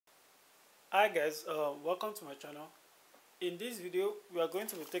Hi guys, welcome to my channel. In this video we are going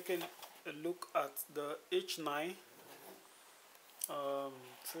to be taking a look at the H9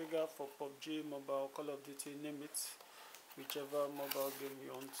 trigger for PUBG Mobile, Call of Duty, name it, whichever mobile game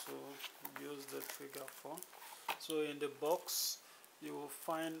you want to use the trigger for. So in the box you will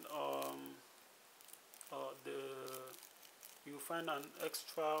find an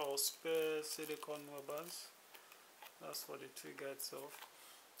extra or spare silicone rubbers. That's for the trigger itself.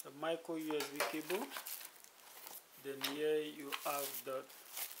 A micro USB cable. Then here you have the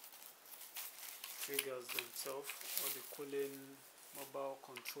triggers themselves, or the cooling mobile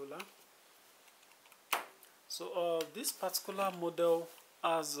controller. So this particular model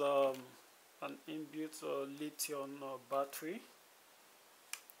has an inbuilt lithium battery.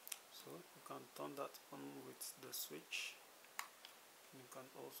 So you can turn that on with the switch. You can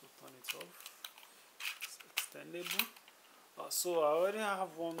also turn it off. It's extendable. So I already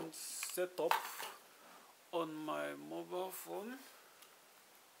have one set up on my mobile phone.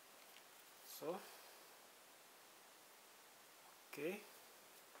 So okay,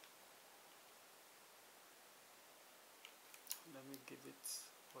 let me give it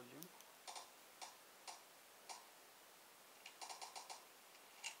volume.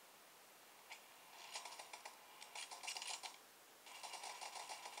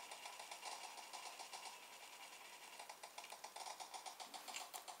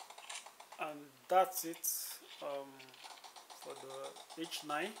 And that's it for the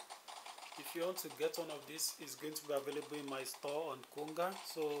H9. If you want to get one of these, it's going to be available in my store on Konga.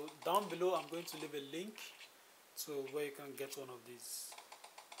 So down below I'm going to leave a link to where you can get one of these.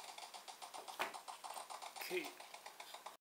 Okay.